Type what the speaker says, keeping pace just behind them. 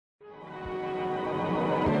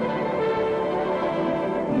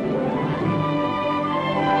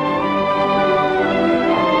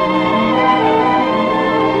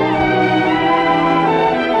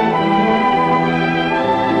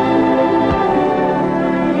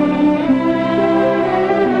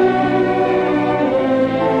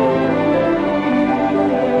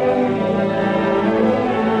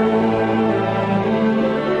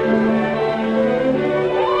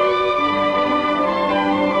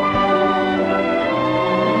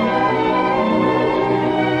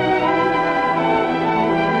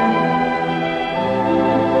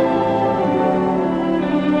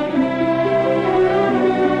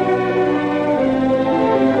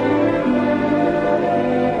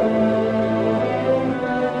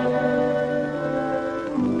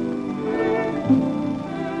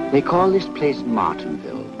They call this place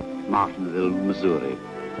Martinville, Missouri.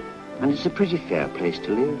 And it's a pretty fair place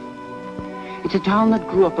to live. It's a town that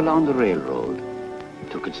grew up along the railroad.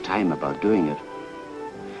 It took its time about doing it.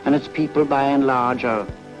 And its people, by and large, are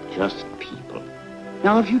just people.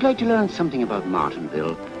 Now, if you'd like to learn something about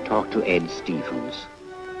Martinville, talk to Ed Stevens.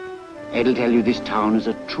 Ed'll tell you this town is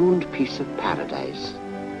a truant piece of paradise.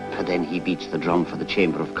 For then he beats the drum for the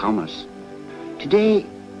Chamber of Commerce. Today,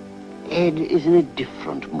 Ed is in a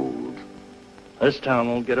different mood. This town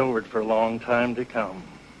won't get over it for a long time to come.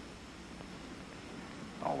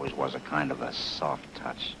 Always was a kind of a soft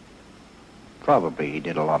touch. Probably he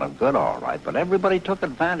did a lot of good, all right, but everybody took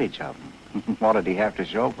advantage of him. What did he have to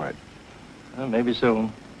show for it? Well, maybe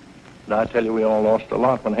so. But I tell you, we all lost a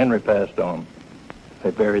lot when Henry passed on. They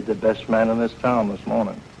buried the best man in this town this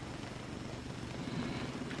morning.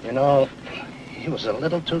 You know, he was a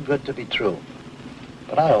little too good to be true.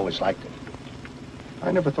 But I always liked him.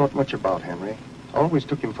 I never thought much about Henry. I always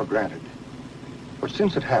took him for granted. But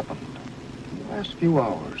since it happened, in the last few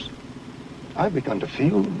hours, I've begun to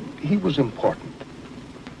feel he was important.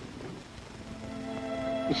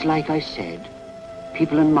 It's like I said,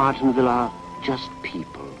 people in Martinville are just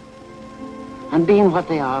people. And being what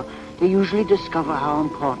they are, they usually discover how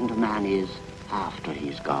important a man is after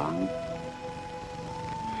he's gone.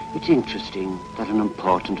 It's interesting that an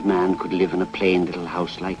important man could live in a plain little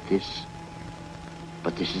house like this.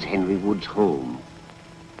 But this is Henry Wood's home.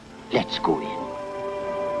 Let's go in.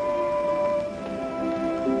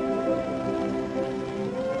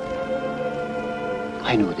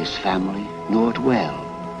 I know this family, know it well.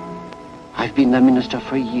 I've been their minister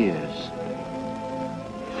for years.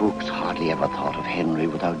 Folks hardly ever thought of Henry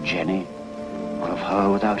without Jenny, or of her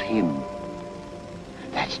without him.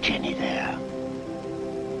 That's Jenny there.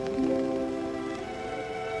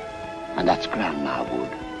 And that's Grandma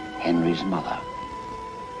Wood, Henry's mother.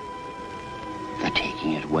 They're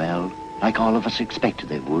taking it well, like all of us expected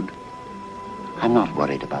they would. I'm not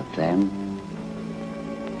worried about them.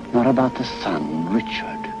 Nor about the son,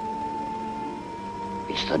 Richard.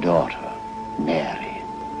 It's the daughter, Mary.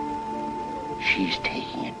 She's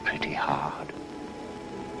taking it pretty hard.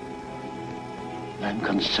 I'm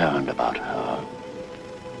concerned about her.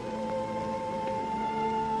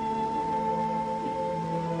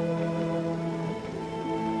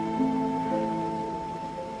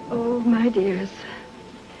 Oh, my dears,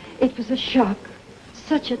 it was a shock,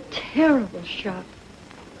 such a terrible shock.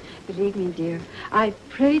 Believe me, dear, I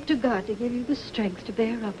prayed to God to give you the strength to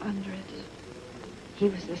bear up under it. He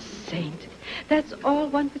was a saint. That's all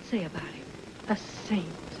one could say about him. A saint.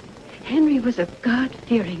 Henry was a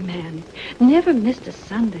God-fearing man, never missed a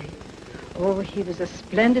Sunday. Oh, he was a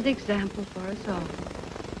splendid example for us all.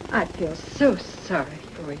 I feel so sorry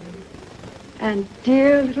for you. And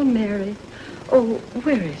dear little Mary. Oh,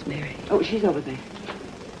 where is Mary? Oh, she's over there.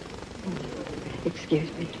 Excuse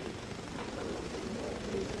me.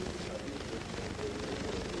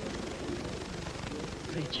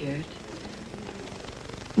 Richard.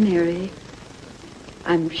 Mary.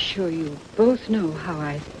 I'm sure you both know how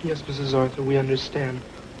I... Yes, Mrs. Arthur, we understand.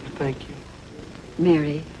 Thank you.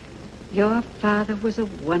 Mary, your father was a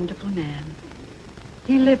wonderful man.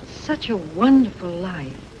 He lived such a wonderful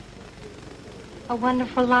life. A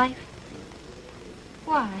wonderful life?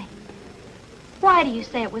 Why? Why do you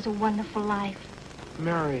say it was a wonderful life?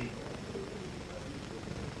 Mary.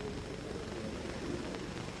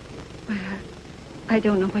 Well, I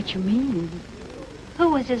don't know what you mean. Who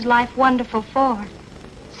was his life wonderful for?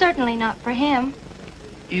 Certainly not for him.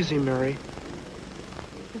 Easy, Mary.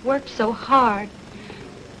 He worked so hard.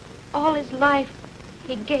 All his life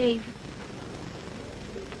he gave.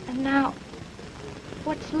 And now,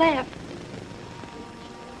 what's left?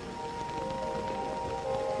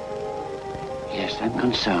 Yes, I'm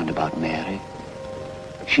concerned about Mary.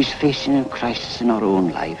 She's facing a crisis in her own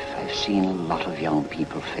life I've seen a lot of young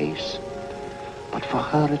people face. But for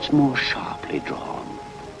her, it's more sharply drawn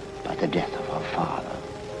by the death of her father.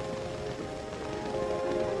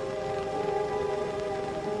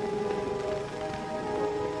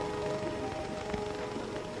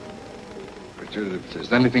 Richard, if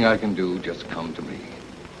there's anything I can do, just come to me.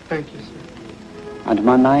 Thank you, sir. And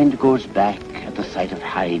my mind goes back at the sight of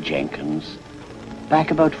Harry Jenkins,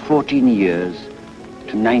 back about 14 years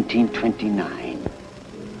to 1929.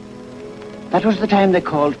 That was the time they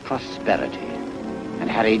called prosperity, and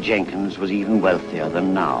Harry Jenkins was even wealthier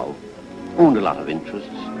than now, owned a lot of interests,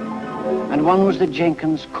 and one was the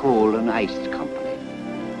Jenkins Coal and Ice Company.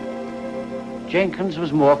 Jenkins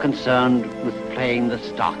was more concerned with playing the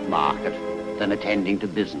stock market than attending to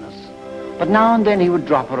business. But now and then he would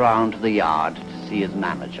drop around to the yard to see his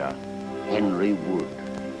manager, Henry Wood.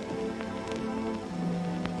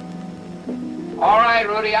 All right,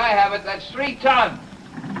 Rudy, I have it. That's 3 tons.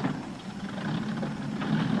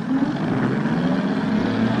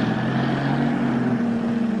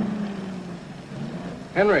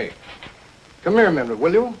 Henry, come here a minute,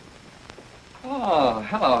 will you? Oh,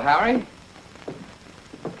 hello, Harry.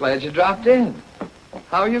 Glad you dropped in.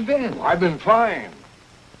 How you been? I've been fine.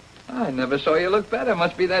 I never saw you look better.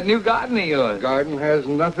 Must be that new garden of yours. Garden has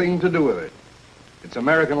nothing to do with it. It's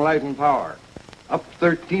American Light and Power. Up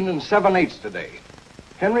 13 7/8 today.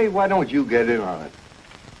 Henry, why don't you get in on it?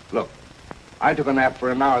 Look, I took a nap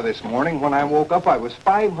for an hour this morning. When I woke up, I was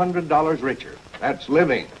 $500 richer. That's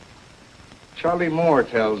living. Charlie Moore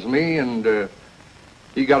tells me, and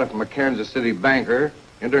he got it from a Kansas City banker,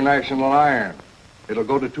 International Iron. It'll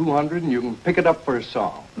go to 200, and you can pick it up for a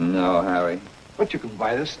song. No, Harry. But you can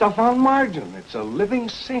buy this stuff on margin. It's a living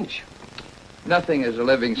cinch. Nothing is a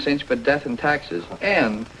living cinch but death and taxes.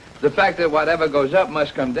 And the fact that whatever goes up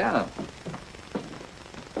must come down.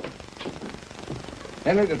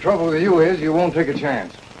 Henry, the trouble with you is you won't take a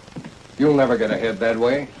chance. You'll never get ahead that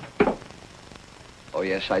way. Oh,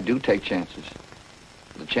 yes, I do take chances.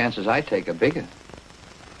 The chances I take are bigger.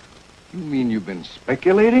 You mean you've been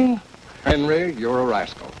speculating? Henry, you're a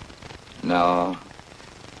rascal. No.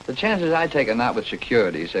 The chances I take are not with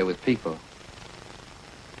securities, they're with people.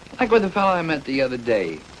 Like with the fellow I met the other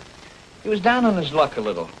day. He was down on his luck a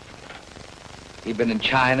little. He'd been in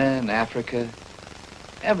China and Africa,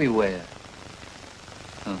 everywhere.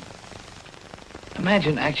 Huh.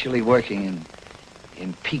 Imagine actually working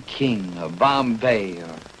in Peking or Bombay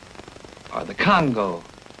or the Congo,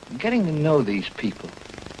 and getting to know these people,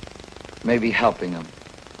 maybe helping them,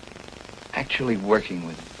 actually working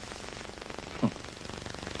with them.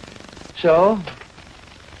 So,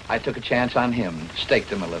 I took a chance on him and staked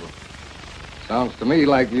him a little. Sounds to me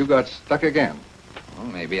like you got stuck again. Well,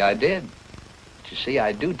 maybe I did. But you see,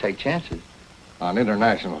 I do take chances. On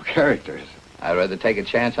international characters. I'd rather take a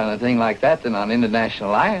chance on a thing like that than on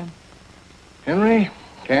international iron. Henry,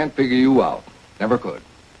 can't figure you out. Never could.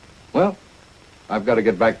 Well, I've got to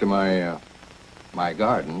get back to my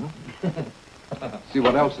garden. See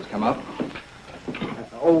what else has come up.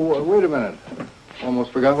 Oh, wait a minute.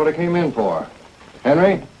 Almost forgot what I came in for.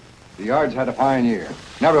 Henry, the yard's had a fine year.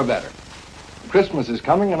 Never better. Christmas is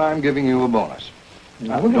coming, and I'm giving you a bonus.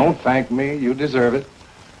 Now, don't thank me. You deserve it.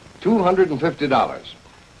 $250.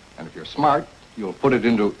 And if you're smart, you'll put it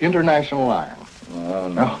into international iron. Oh, no.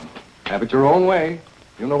 Now, have it your own way.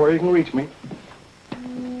 You know where you can reach me.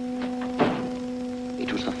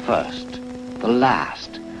 It was the first, the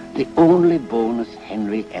last, the only bonus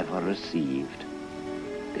Henry ever received.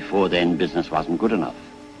 Before then, business wasn't good enough.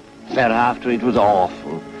 Thereafter, it was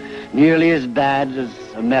awful. Nearly as bad as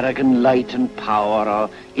American Light and Power or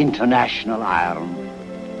International Iron.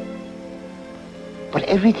 But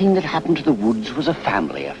everything that happened to the Woods was a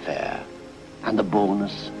family affair, and the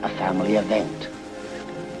bonus a family event.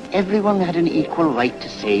 Everyone had an equal right to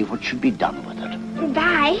say what should be done with it.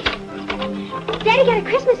 Bye. Daddy got a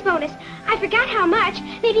Christmas bonus. I forgot how much.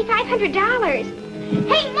 Maybe $500.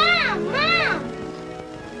 Hey, Mom! Mom!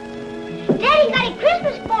 Daddy got a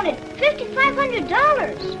Christmas bonus.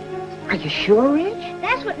 $5,500. Are you sure, Rich?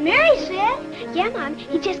 That's what Mary said. Yeah, Mom.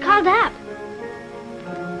 He just called up.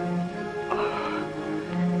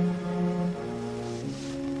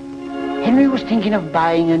 Henry was thinking of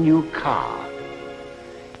buying a new car.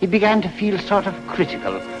 He began to feel sort of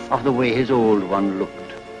critical of the way his old one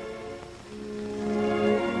looked.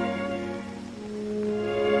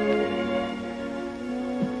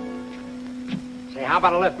 Say, how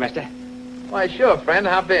about a lift, mister? Why, sure, friend.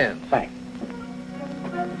 Hop in. Thanks.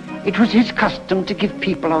 It was his custom to give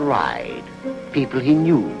people a ride. People he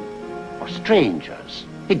knew, or strangers.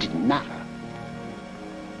 It didn't matter.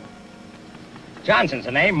 Johnson's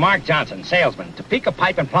the name. Mark Johnson, salesman. Topeka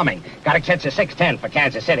Pipe and Plumbing. Got a catch of 610 for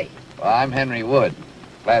Kansas City. Well, I'm Henry Wood.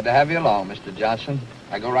 Glad to have you along, Mr. Johnson.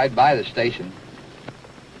 I go right by the station.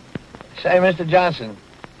 Say, Mr. Johnson,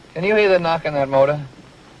 can you hear the knock on that motor?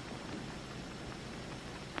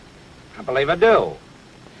 I believe I do.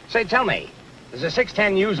 Say, tell me, does the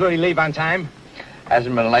 610 usually leave on time?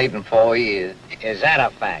 Hasn't been late in 4 years. Is that a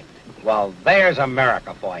fact? Well, there's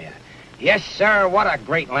America for you. Yes, sir, what a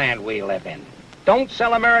great land we live in. Don't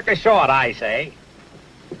sell America short, I say.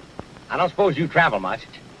 I don't suppose you travel much.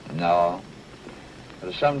 No. But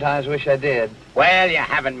I sometimes wish I did. Well, you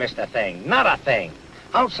haven't missed a thing. Not a thing.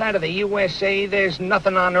 Outside of the USA, there's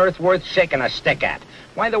nothing on earth worth shaking a stick at.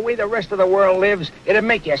 Why, the way the rest of the world lives, it'd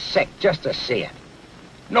make you sick just to see it.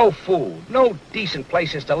 No food, no decent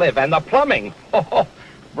places to live, and the plumbing. Oh,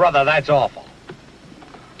 brother, that's awful.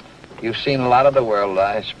 You've seen a lot of the world,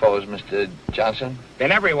 I suppose, Mr. Johnson?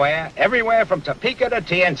 Been everywhere. Everywhere from Topeka to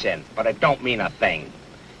Tientsin. But it don't mean a thing.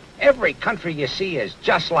 Every country you see is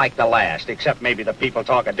just like the last, except maybe the people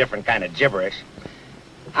talk a different kind of gibberish.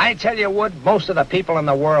 I tell you, Wood, most of the people in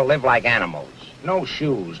the world live like animals. No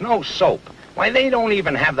shoes, no soap. Why, they don't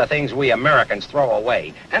even have the things we Americans throw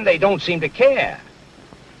away, and they don't seem to care.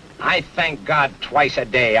 I thank God twice a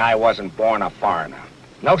day I wasn't born a foreigner.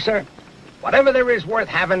 No, sir. Whatever there is worth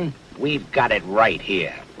having, we've got it right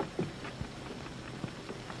here.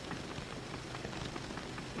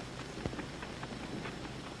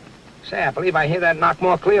 Say, I believe I hear that knock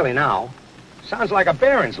more clearly now. Sounds like a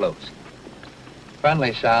baron's loose.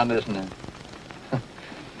 Friendly sound, isn't it?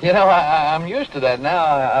 You know, I'm used to that now.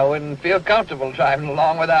 I wouldn't feel comfortable driving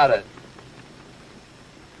along without it.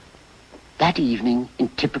 That evening, in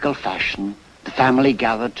typical fashion, the family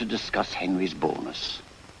gathered to discuss Henry's bonus.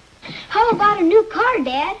 How about a new car,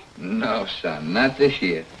 Dad? No, son, not this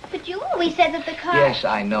year. But you always said that the car... Yes,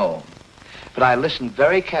 I know. But I listened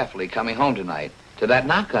very carefully coming home tonight. To that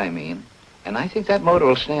knock, I mean. And I think that motor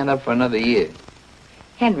will stand up for another year.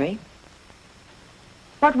 Henry,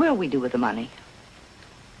 what will we do with the money?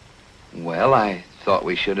 Well, I thought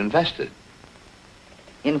we should invest it.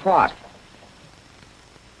 In what?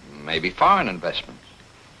 Maybe foreign investments.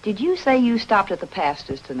 Did you say you stopped at the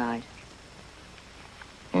pastor's tonight?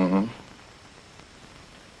 Mm-hmm.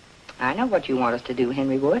 I know what you want us to do,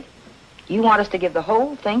 Henry Wood. You want us to give the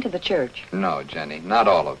whole thing to the church. No, Jenny, not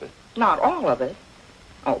all of it. Not all of it?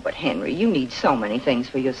 Oh, but Henry, you need so many things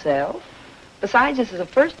for yourself. Besides, this is the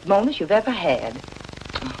first bonus you've ever had.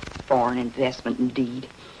 Oh, foreign investment, indeed.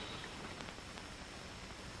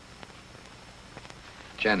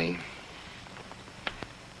 Jenny,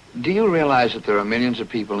 do you realize that there are millions of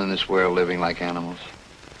people in this world living like animals?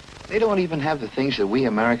 They don't even have the things that we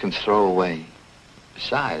Americans throw away.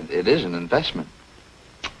 Besides, it is an investment.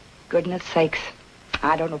 Goodness sakes,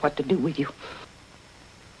 I don't know what to do with you.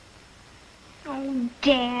 Oh,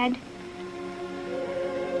 Dad.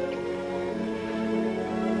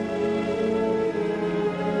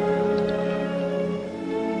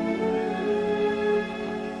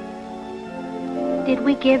 Did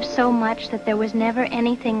we give so much that there was never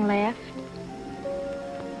anything left?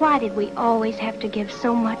 Why did we always have to give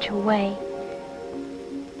so much away?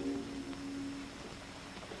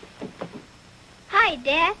 Hi,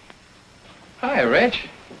 Dad. Hi, Rich.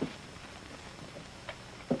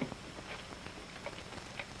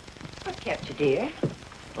 What kept you, dear?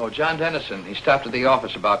 Oh, John Dennison. He stopped at the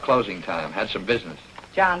office about closing time. Had some business.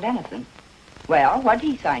 John Dennison. Well, what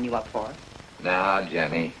did he sign you up for? Now,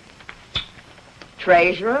 Jenny.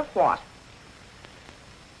 Treasurer of what?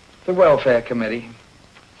 The Welfare Committee.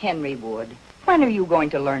 Henry Wood. When are you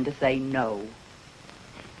going to learn to say no?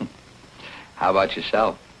 How about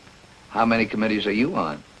yourself? How many committees are you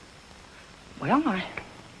on? Well,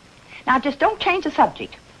 now, just don't change the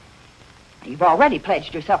subject. You've already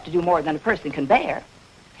pledged yourself to do more than a person can bear.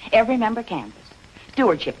 Every member canvass,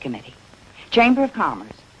 stewardship committee, chamber of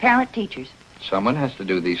commerce, parent teachers. Someone has to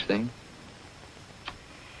do these things.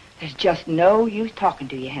 There's just no use talking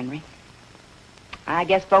to you, Henry. I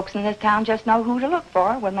guess folks in this town just know who to look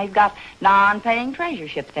for when they've got non-paying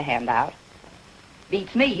treasureships to hand out.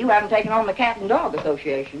 Beats me, you haven't taken on the Cat and Dog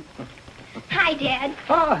Association. Hi, Dad.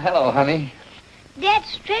 Oh, hello, honey.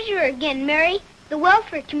 Dad's treasurer again, Mary. The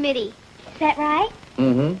welfare committee. Is that right?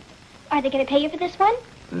 Mm-hmm. Are they going to pay you for this one?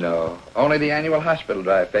 No, only the annual hospital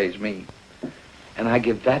drive pays me. And I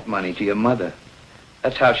give that money to your mother.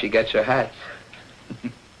 That's how she gets her hats.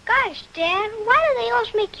 Gosh, Dad, why do they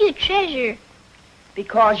always make you treasurer?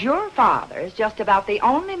 Because your father is just about the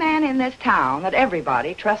only man in this town that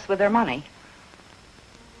everybody trusts with their money.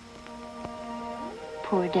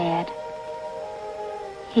 Poor Dad.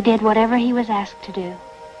 He did whatever he was asked to do.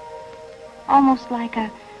 Almost like a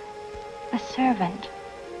servant.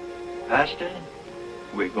 Pastor,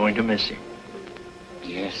 we're going to miss him.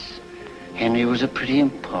 Yes, Henry was a pretty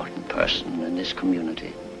important person in this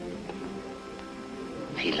community.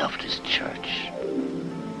 He loved his church.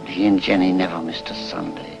 He and Jenny never missed a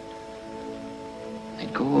Sunday.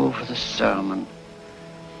 They'd go over the sermon,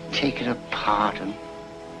 take it apart, and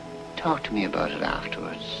talk to me about it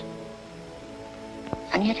afterwards.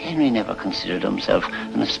 And yet Henry never considered himself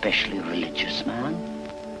an especially religious man.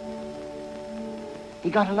 He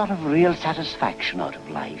got a lot of real satisfaction out of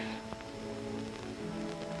life.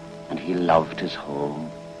 And he loved his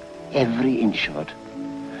home, every inch of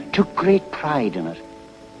it, took great pride in it.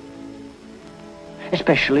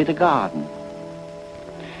 Especially the garden.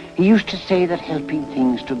 He used to say that helping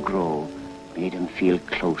things to grow made him feel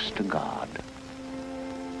close to God.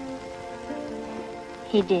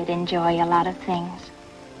 He did enjoy a lot of things.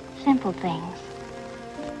 Simple things.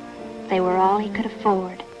 They were all he could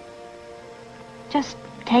afford. Just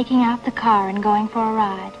taking out the car and going for a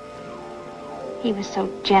ride. He was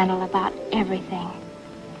so gentle about everything.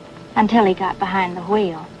 Until he got behind the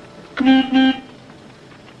wheel.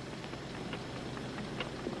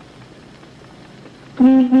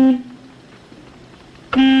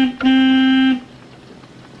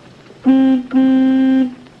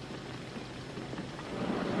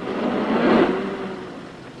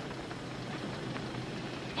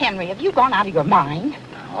 Henry, have you gone out of your mind?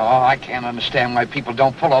 Oh, I can't understand why people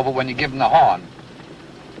don't pull over when you give them the horn.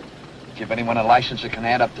 Give anyone a license that can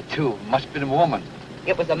add up to 2. It must have been a woman.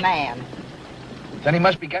 It was a man. Then he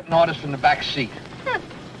must be getting orders from the back seat.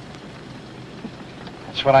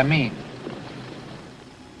 That's what I mean.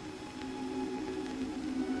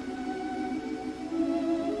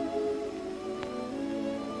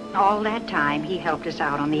 All that time, he helped us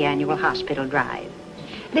out on the annual hospital drive.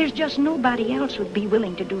 There's just nobody else would be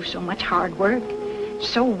willing to do so much hard work,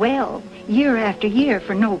 so well, year after year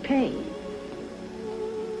for no pay.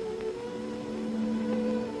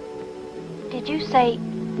 Did you say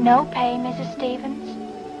no pay, Mrs. Stevens?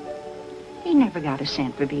 He never got a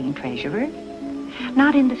cent for being treasurer.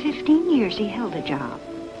 Not in the 15 years he held a job.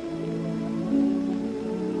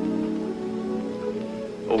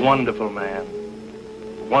 A wonderful man.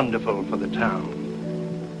 Wonderful for the town.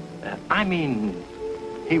 I mean,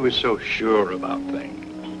 he was so sure about things.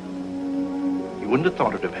 You wouldn't have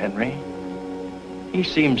thought it of Henry. He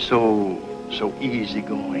seemed so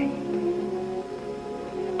easygoing.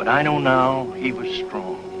 But I know now he was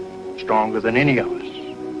strong. Stronger than any of us.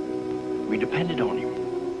 We depended on him.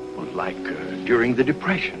 Like during the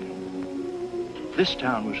Depression. This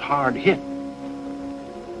town was hard hit.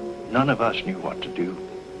 None of us knew what to do.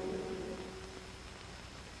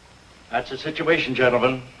 That's the situation,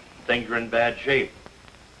 gentlemen. Things are in bad shape.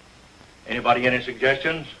 Anybody any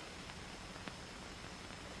suggestions?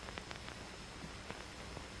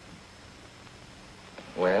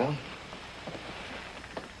 Well,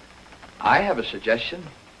 I have a suggestion.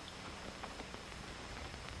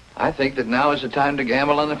 I think that now is the time to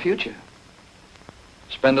gamble on the future.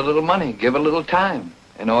 Spend a little money, give a little time,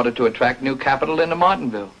 in order to attract new capital into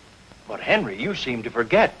Martinville. But Henry, you seem to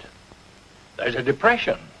forget. There's a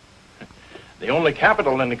depression. The only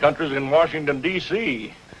capital in the country is in Washington,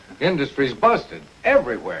 D.C. Industry's busted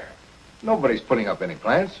everywhere. Nobody's putting up any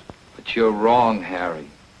plants. But you're wrong, Harry.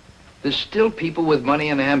 There's still people with money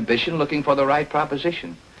and ambition looking for the right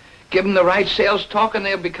proposition. Give them the right sales talk and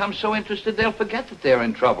they'll become so interested they'll forget that they're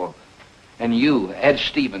in trouble. And you, Ed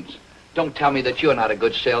Stevens, don't tell me that you're not a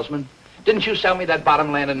good salesman. Didn't you sell me that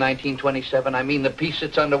bottom land in 1927? I mean the piece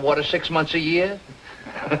that's underwater 6 months a year?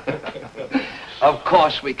 Of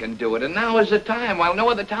course we can do it, and now is the time, while no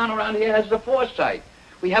other town around here has the foresight.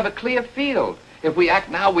 We have a clear field. If we act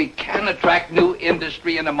now, we can attract new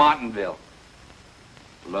industry into Martinville.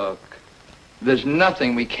 Look, there's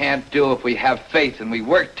nothing we can't do if we have faith and we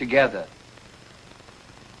work together.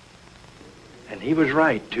 And he was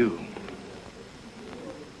right, too.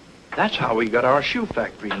 That's how we got our shoe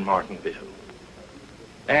factory in Martinville.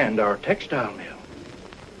 And our textile mill.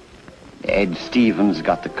 Ed Stevens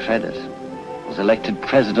got the credit. Was elected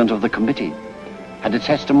president of the committee. Had a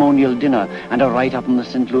testimonial dinner and a write-up in the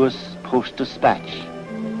St. Louis Post-Dispatch.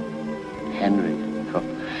 Henry,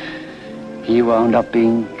 he wound up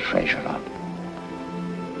being treasurer.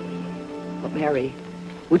 Well, Mary,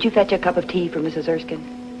 would you fetch a cup of tea for Mrs.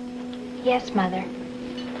 Erskine? Yes, Mother.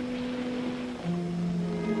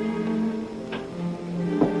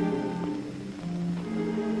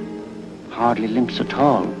 Hardly limps at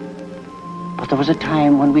all. But there was a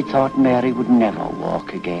time when we thought Mary would never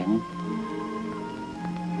walk again.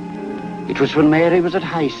 It was when Mary was at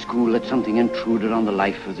high school that something intruded on the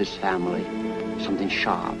life of this family. Something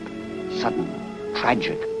sharp, sudden,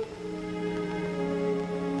 tragic.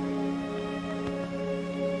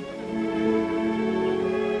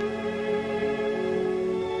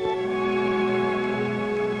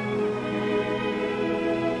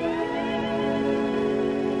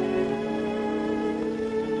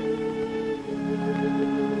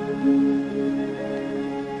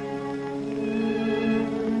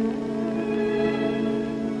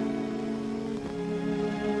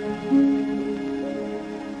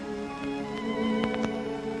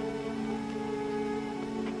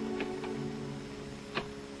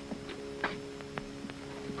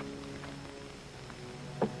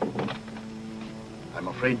 I'm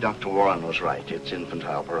afraid Dr. Warren was right. It's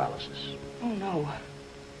infantile paralysis. Oh, no.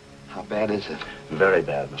 How bad is it? Very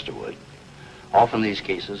bad, Mr. Wood. Often these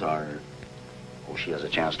cases are... Oh, she has a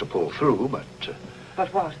chance to pull through, but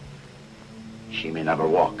But what? She may never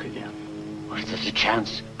walk again. Or if there's a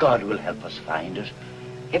chance, God will help us find it.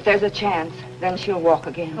 If there's a chance, then she'll walk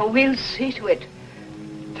again. Oh, we'll see to it.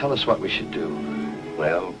 Tell us what we should do.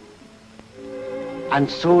 Well, and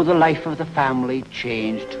so the life of the family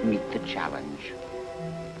changed to meet the challenge.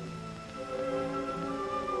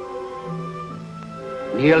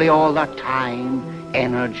 Nearly all that time,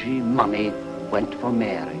 energy, money went for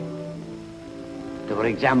Mary. There were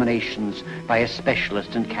examinations by a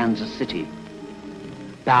specialist in Kansas City.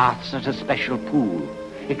 Baths at a special pool,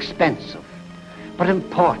 expensive, but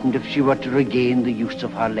important if she were to regain the use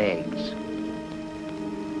of her legs.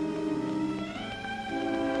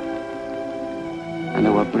 And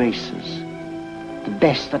there were braces, the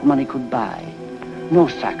best that money could buy. No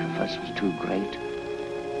sacrifice was too great.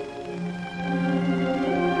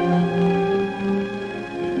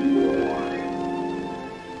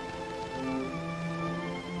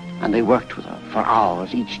 And they worked with her for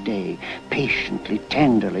hours each day, patiently,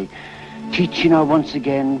 tenderly, teaching her once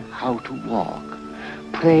again how to walk,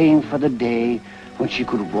 praying for the day when she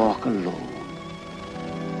could walk alone.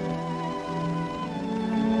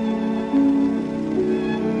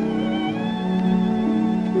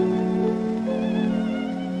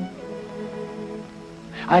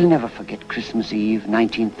 I'll never forget Christmas Eve,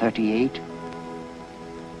 1938.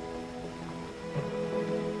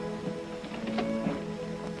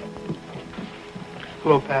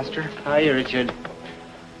 Hello, Pastor. Hi, Richard.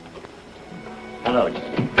 Hello,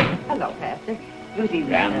 Jim. Hello, Pastor. Good evening,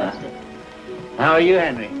 Grandma. Pastor. How are you,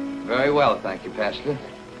 Henry? Very well, thank you, Pastor.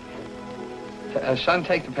 Son,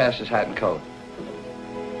 take the pastor's hat and coat.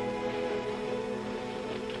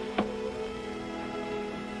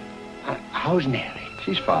 How's Mary?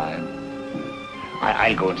 She's fine.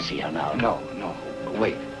 I'll go and see her now. No,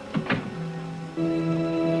 wait.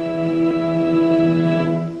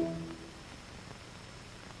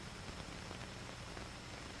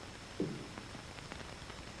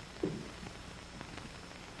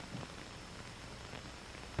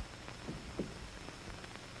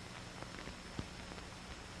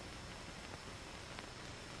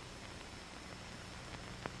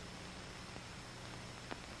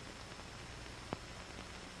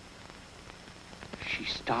 She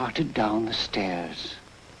started down the stairs,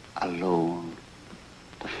 alone,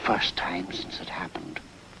 the first time since it happened.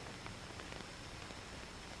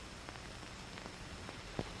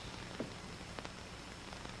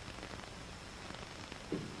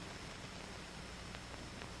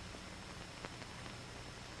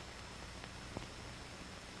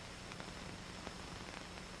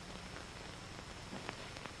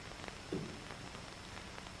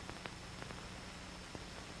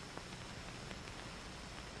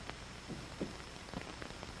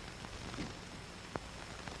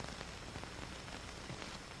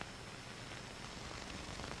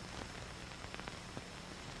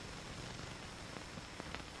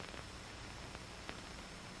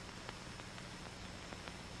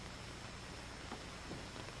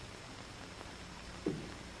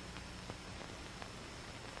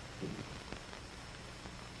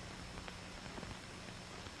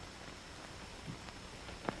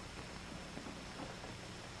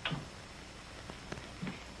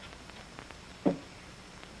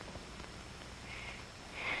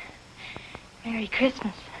 Merry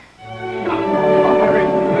Christmas.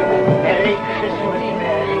 Merry Christmas,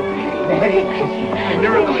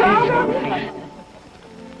 Merry Christmas.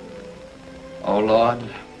 Oh, Lord,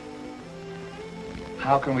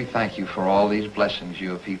 how can we thank you for all these blessings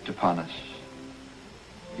you have heaped upon us?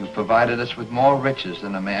 You've provided us with more riches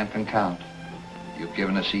than a man can count. You've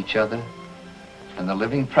given us each other and the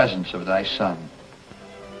living presence of thy Son.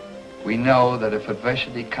 We know that if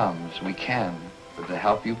adversity comes, we can, with the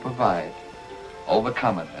help you provide,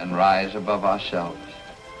 overcome it and rise above ourselves.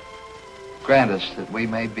 Grant us that we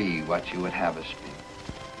may be what you would have us be.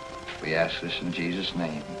 We ask this in Jesus'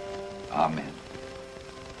 name. Amen.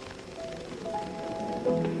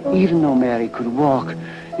 Even though Mary could walk,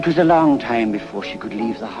 it was a long time before she could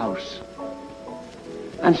leave the house.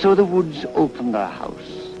 And so the Woods opened their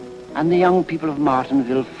house, and the young people of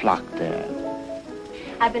Martinville flocked there.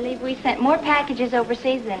 I believe we sent more packages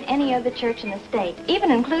overseas than any other church in the state,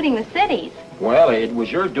 even including the cities. Well, it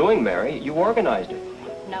was your doing, Mary. You organized it.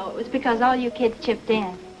 No, it was because all you kids chipped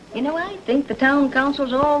in. You know, I think the town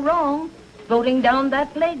council's all wrong, voting down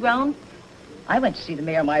that playground. I went to see the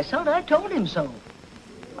mayor myself. I told him so.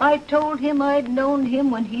 I told him I'd known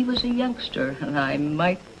him when he was a youngster, and I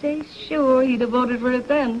might say sure he'd have voted for it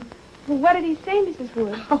then. Well, what did he say, Mrs.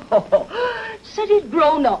 Wood? Oh, said he'd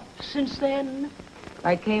grown up since then.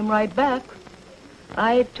 I came right back.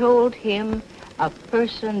 I told him a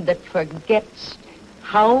person that forgets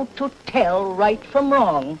how to tell right from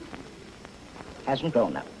wrong hasn't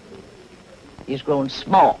grown up. He's grown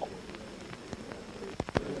small.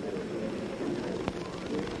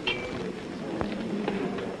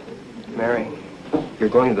 Mary, you're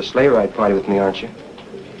going to the sleigh ride party with me, aren't you?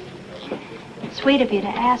 Sweet of you to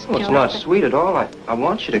ask, Well, George. it's not but sweet at all. I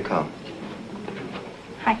want you to come.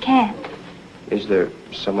 I can't. Is there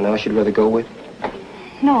someone else you'd rather go with?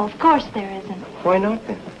 No, of course there isn't. Why not,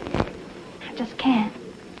 then? I just can't.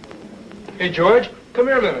 Hey, George, come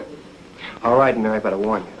here a minute. All right, Mary, but I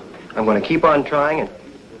warn you. I'm going to keep on trying, and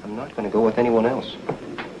I'm not going to go with anyone else.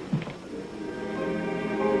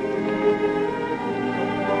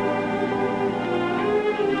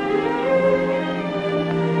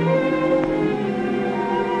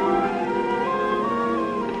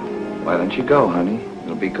 Why don't you go, honey?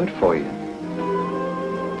 It'll be good for you.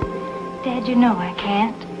 Dad, you know I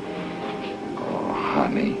can't. Oh,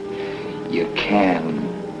 honey, you can.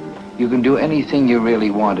 You can do anything you really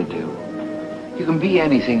want to do. You can be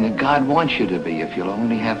anything that God wants you to be if you'll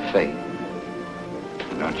only have faith.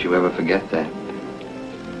 Don't you ever forget that.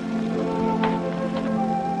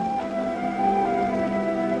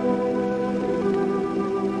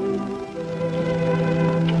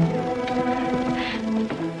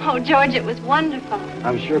 Oh, George, it was wonderful.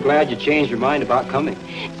 I'm sure glad you changed your mind about coming.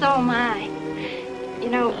 So am I. You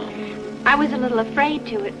know, I was a little afraid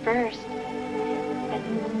to at first.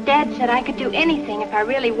 But Dad said I could do anything if I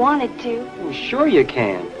really wanted to. Well, sure you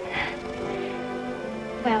can.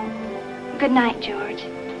 Well, good night, George.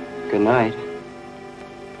 Good night.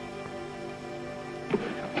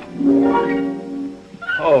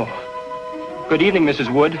 Oh, good evening, Mrs.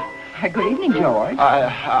 Wood. Good evening, George.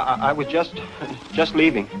 I was just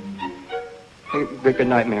leaving. Hey, good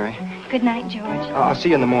night, Mary. Good night, George. I'll see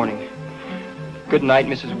you in the morning. Good night,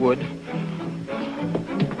 Mrs. Wood.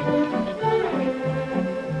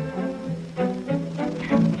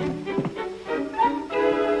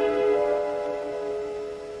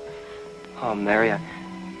 Oh, Mary,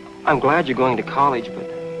 I'm glad you're going to college, but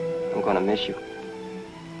I'm going to miss you.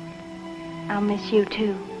 I'll miss you,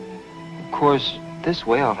 too. Of course, this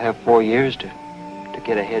way I'll have 4 years to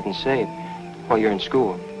get ahead and save while you're in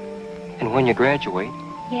school. And when you graduate,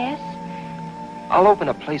 Yes? I'll open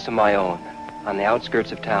a place of my own on the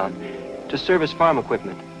outskirts of town to service farm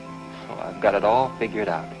equipment. Oh, I've got it all figured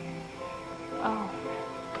out. Oh.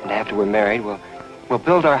 And after we're married, we'll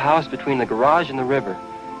build our house between the garage and the river.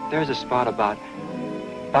 There's a spot about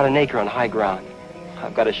an acre on high ground.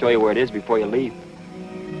 I've got to show you where it is before you leave.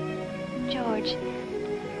 George,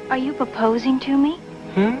 are you proposing to me?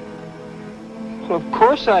 Well, of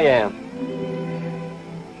course I am.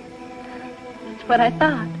 That's what I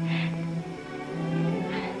thought.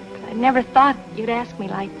 I never thought you'd ask me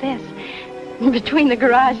like this. Between the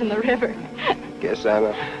garage and the river. Guess I'm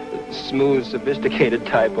a smooth, sophisticated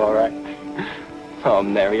type, all right. Oh,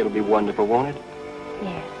 Mary, it'll be wonderful, won't it?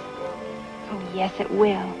 Yes. Oh, yes, it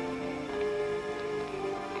will.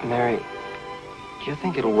 Mary, do you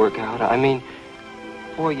think it'll work out? I mean,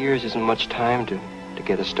 4 years isn't much time to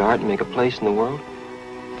get a start and make a place in the world.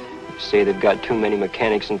 They say they've got too many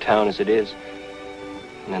mechanics in town as it is.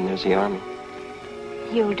 And then there's the Army.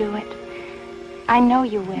 You'll do it. I know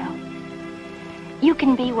you will. You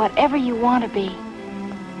can be whatever you want to be.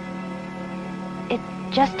 It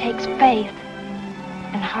just takes faith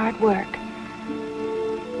and hard work.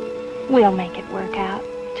 We'll make it work out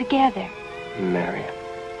together. Mary,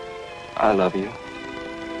 I love you.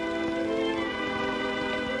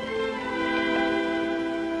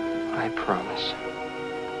 I promise.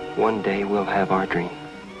 One day we'll have our dream.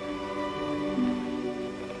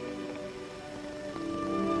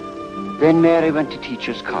 Then Mary went to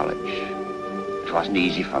Teachers' College. It wasn't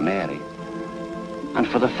easy for Mary. And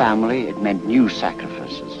for the family, it meant new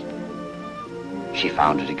sacrifices. She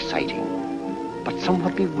found it exciting, but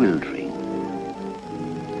somewhat bewildering.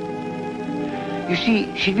 You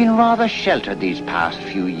see, she'd been rather sheltered these past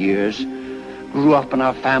few years, grew up in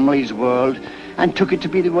our family's world, and took it to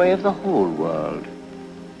be the way of the whole world.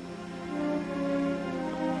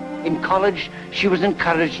 In college, she was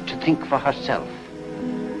encouraged to think for herself.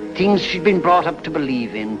 Things she'd been brought up to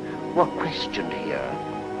believe in were questioned here,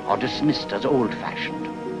 or dismissed as old-fashioned.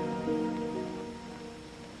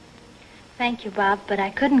 Thank you, Bob, but I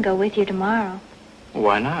couldn't go with you tomorrow.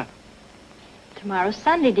 Why not? Tomorrow's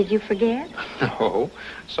Sunday, did you forget? No,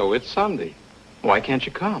 so it's Sunday. Why can't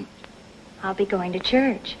you come? I'll be going to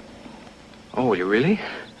church. Oh, you really?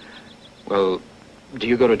 Well, do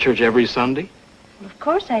you go to church every Sunday? Of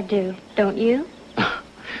course I do. Don't you?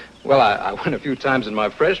 Well, I went a few times in my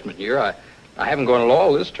freshman year. I haven't gone at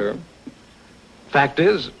all this term. Fact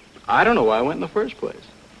is, I don't know why I went in the first place.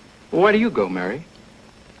 Well, why do you go, Mary?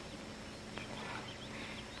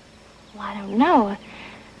 Well, I don't know.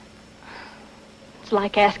 It's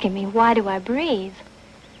like asking me, why do I breathe?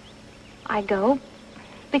 I go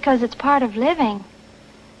because it's part of living.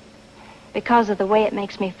 Because of the way it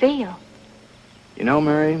makes me feel. You know,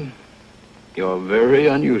 Mary, you're very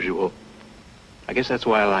unusual. I guess that's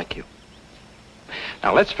why I like you.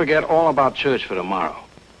 Now, let's forget all about church for tomorrow.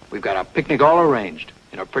 We've got our picnic all arranged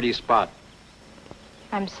in a pretty spot.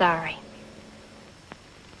 I'm sorry.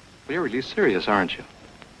 Well, you're really serious, aren't you?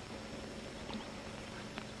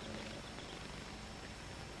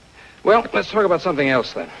 Well, let's talk about something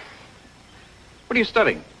else then. What are you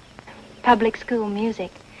studying? Public school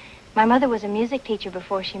music. My mother was a music teacher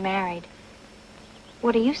before she married.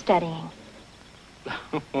 What are you studying?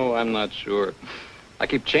 Oh, I'm not sure. I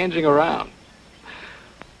keep changing around.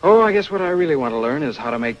 Oh, I guess what I really want to learn is how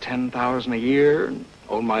to make $10,000 a year, and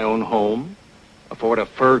own my own home, afford a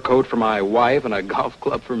fur coat for my wife and a golf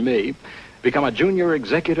club for me, become a junior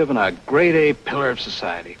executive and a grade A pillar of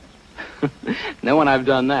society. And then when I've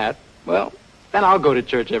done that, well, then I'll go to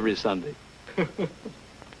church every Sunday.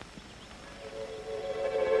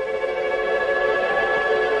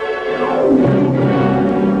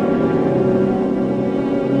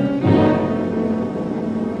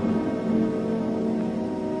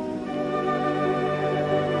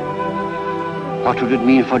 What would it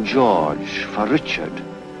mean for George, for Richard,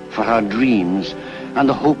 for our dreams, and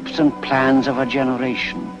the hopes and plans of our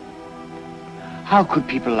generation? How could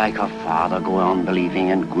people like our father go on believing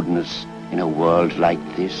in goodness in a world like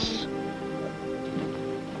this?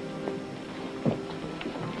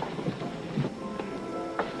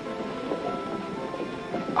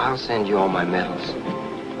 I'll send you all my medals.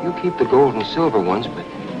 You keep the gold and silver ones, but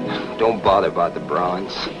don't bother about the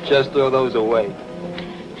bronze. Just throw those away.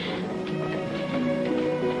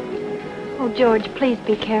 Oh, George, please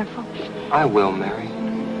be careful. I will, Mary.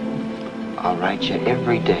 I'll write you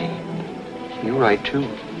every day. You write, too.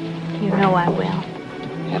 You know I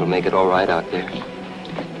will. It'll make it all right out there.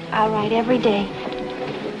 I'll write every day.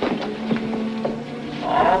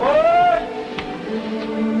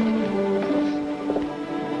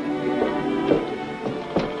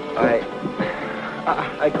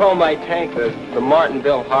 I call my tank the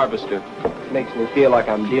Martinville Harvester. Makes me feel like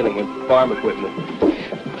I'm dealing with farm equipment.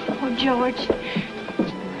 Oh, George,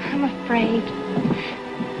 I'm afraid.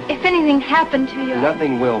 If anything happened to you...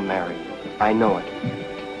 Nothing will, Mary. I know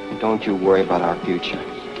it. Don't you worry about our future.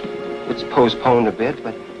 It's postponed a bit,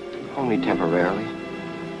 but only temporarily.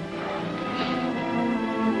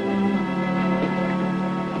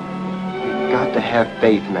 We've got to have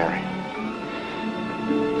faith, Mary.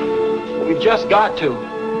 We've just got to.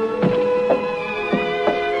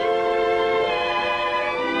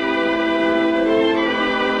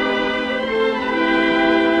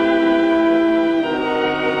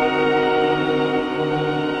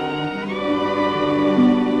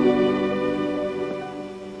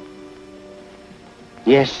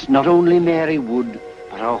 Yes, not only Mary Wood,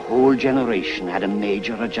 but our whole generation had a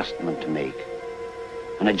major adjustment to make.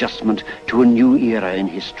 An adjustment to a new era in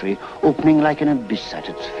history, opening like an abyss at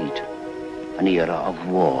its feet. An era of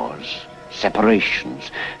wars,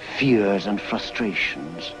 separations, fears and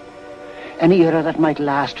frustrations. An era that might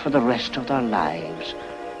last for the rest of their lives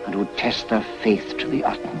and would test their faith to the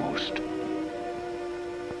utmost.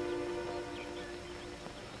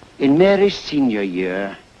 In Mary's senior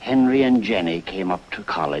year, Henry and Jenny came up to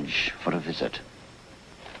college for a visit.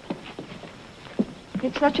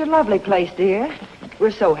 It's such a lovely place, dear.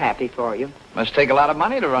 We're so happy for you. Must take a lot of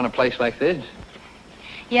money to run a place like this.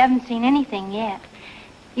 You haven't seen anything yet.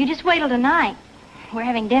 You just wait till tonight. We're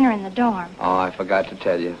having dinner in the dorm. Oh, I forgot to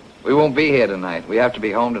tell you. We won't be here tonight. We have to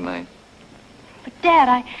be home tonight. But,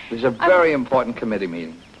 Dad, There's a very important committee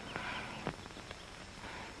meeting.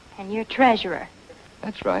 And you're treasurer.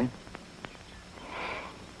 That's right.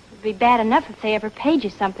 It'd be bad enough if they ever paid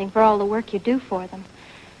you something for all the work you do for them.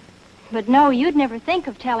 But no, you'd never think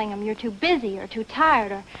of telling them you're too busy or too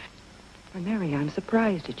tired or... Well, Mary, I'm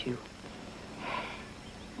surprised at you.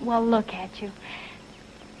 Well, look at you.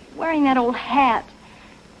 Wearing that old hat.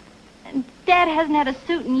 And Dad hasn't had a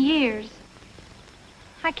suit in years.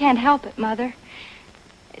 I can't help it, Mother.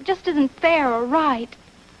 It just isn't fair or right.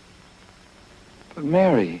 But,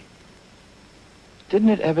 Mary, didn't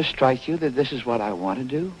it ever strike you that this is what I want to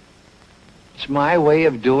do? It's my way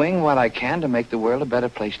of doing what I can to make the world a better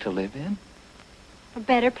place to live in. A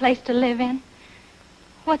better place to live in?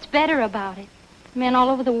 What's better about it? Men all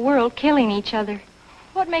over the world killing each other.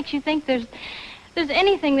 What makes you think there's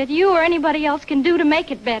anything that you or anybody else can do to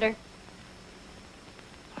make it better?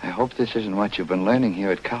 I hope this isn't what you've been learning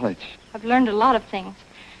here at college. I've learned a lot of things.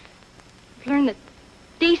 I've learned that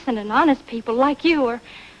decent and honest people like you are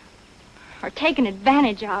taken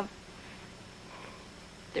advantage of.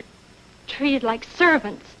 They're treated like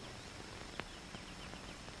servants.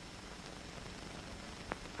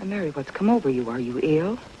 Why, Mary, what's come over you? Are you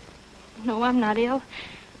ill? No, I'm not ill.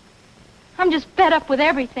 I'm just fed up with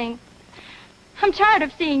everything. I'm tired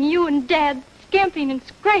of seeing you and Dad skimping and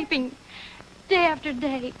scraping day after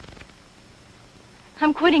day.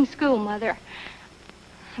 I'm quitting school, Mother.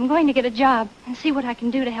 I'm going to get a job and see what I can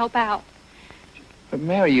do to help out. But,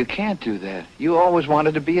 Mary, you can't do that. You always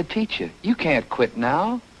wanted to be a teacher. You can't quit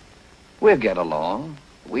now. We'll get along.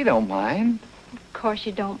 We don't mind. Of course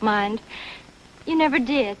you don't mind. You never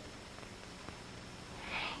did.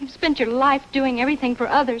 You've spent your life doing everything for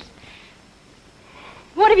others.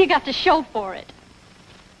 What have you got to show for it?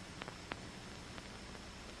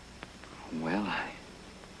 Well, I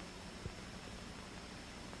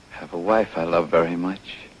have a wife I love very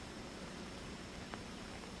much.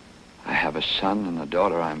 I have a son and a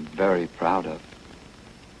daughter I'm very proud of.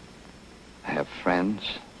 I have friends,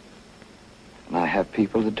 and I have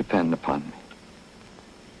people that depend upon me.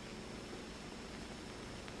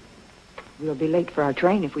 We'll be late for our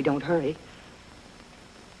train if we don't hurry.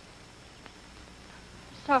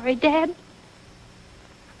 Sorry, Dad.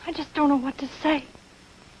 I just don't know what to say.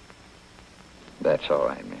 That's all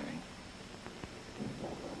right, Mary.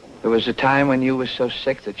 There was a time when you were so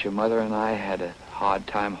sick that your mother and I had a hard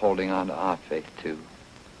time holding on to our faith, too.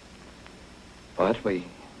 But we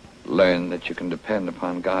learned that you can depend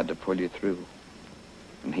upon God to pull you through.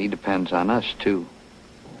 And he depends on us, too.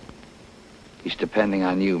 He's depending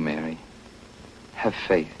on you, Mary. Have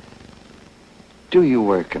faith. Do your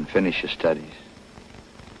work and finish your studies.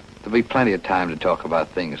 There'll be plenty of time to talk about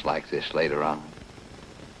things like this later on.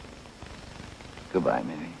 Goodbye,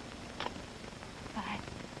 Mary. Bye.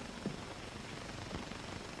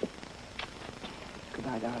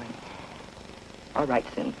 Goodbye, darling. All right,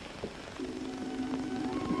 Sin.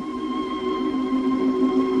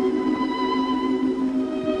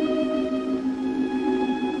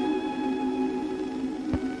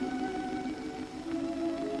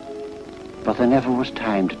 But there never was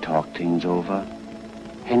time to talk things over.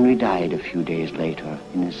 Henry died a few days later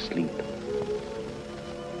in his sleep.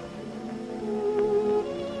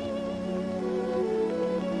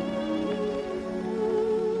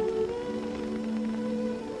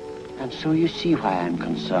 And so you see why I'm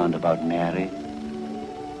concerned about Mary.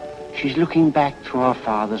 She's looking back through her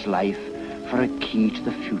father's life for a key to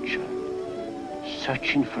the future,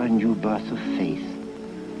 searching for a new birth of faith.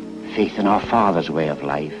 Faith in our father's way of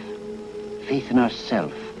life, faith in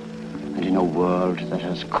herself, and in a world that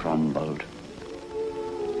has crumbled.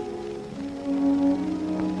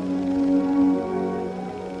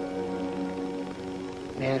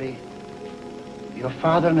 Mary, your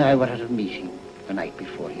father and I were at a meeting the night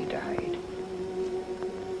before he died.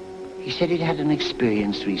 He said he'd had an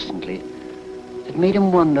experience recently that made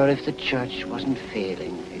him wonder if the church wasn't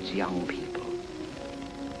failing its young people.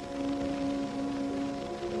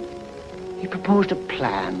 He proposed a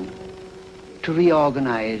plan to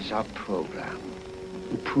reorganize our program,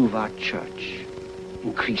 improve our church,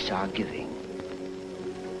 increase our giving.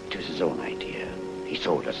 It was his own idea. He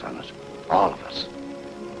sold us on it, all of us.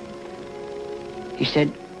 He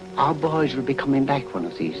said, our boys will be coming back one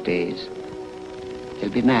of these days.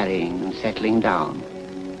 They'll be marrying and settling down.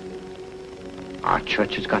 Our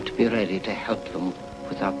church has got to be ready to help them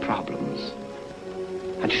with our problems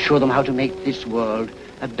and to show them how to make this world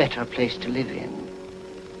a better place to live in.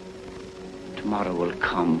 Tomorrow will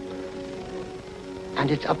come,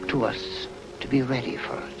 and it's up to us to be ready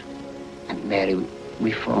for it. And Mary,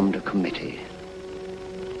 we formed a committee.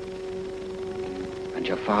 And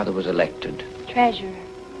your father was elected. Treasurer.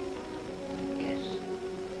 Yes.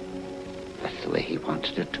 That's the way he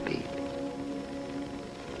wanted it to be.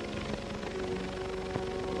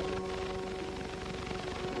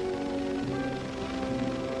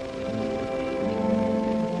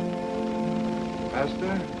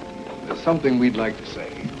 Pastor, there's something we'd like to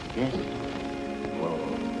say. Yes? Well,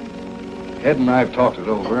 Ed and I have talked it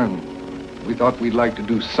over, and we thought we'd like to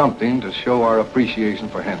do something to show our appreciation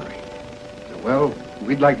for Henry. So, well,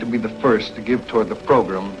 we'd like to be the first to give toward the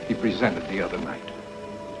program he presented the other night.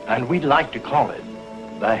 And we'd like to call it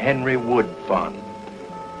the Henry Wood Fund.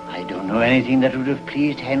 I don't know anything that would have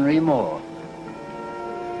pleased Henry more.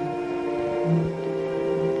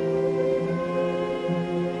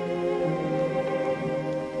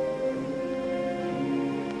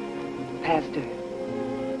 Pastor,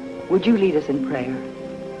 would you lead us in prayer?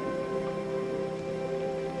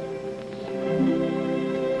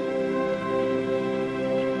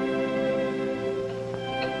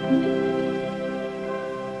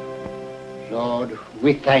 Lord,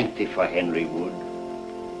 we thank thee for Henry Wood.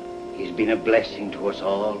 He's been a blessing to us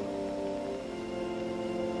all.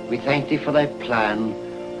 We thank thee for thy plan,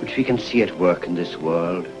 which we can see at work in this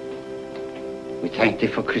world. We thank thee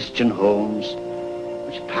for Christian homes,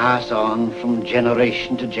 which pass on from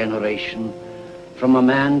generation to generation, from a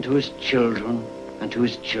man to his children and to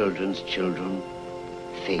his children's children,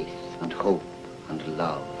 faith and hope and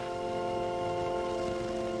love.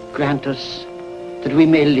 Grant us that we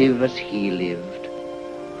may live as he lived,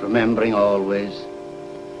 remembering always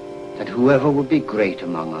that whoever would be great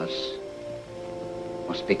among us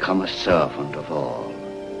must become a servant of all.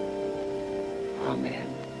 Amen.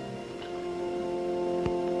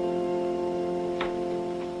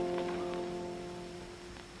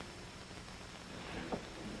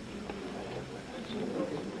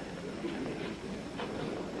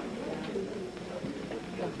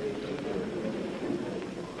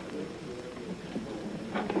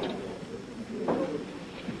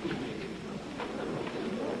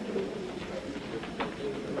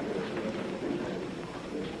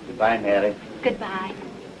 Goodbye, Mary. Goodbye.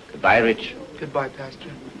 Goodbye, Rich. Goodbye,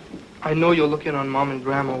 Pastor. I know you'll look in on Mom and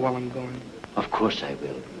Grandma while I'm gone. Of course I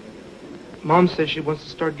will. Mom says she wants to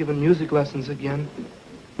start giving music lessons again.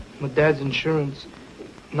 With Dad's insurance.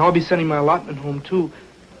 And I'll be sending my allotment home, too.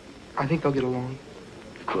 I think they'll get along.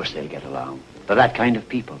 Of course they'll get along. They're that kind of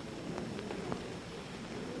people.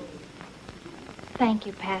 Thank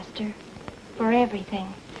you, Pastor, for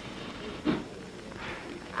everything.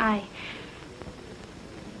 I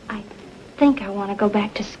think I want to go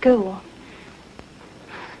back to school.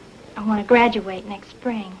 I want to graduate next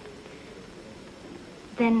spring.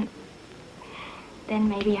 Then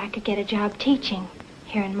maybe I could get a job teaching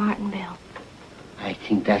here in Martinville. I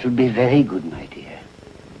think that would be very good, my dear.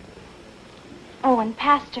 Oh, and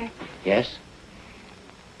Pastor. Yes?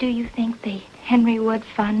 Do you think the Henry Wood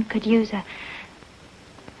Fund could use a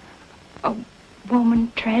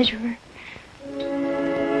woman treasurer?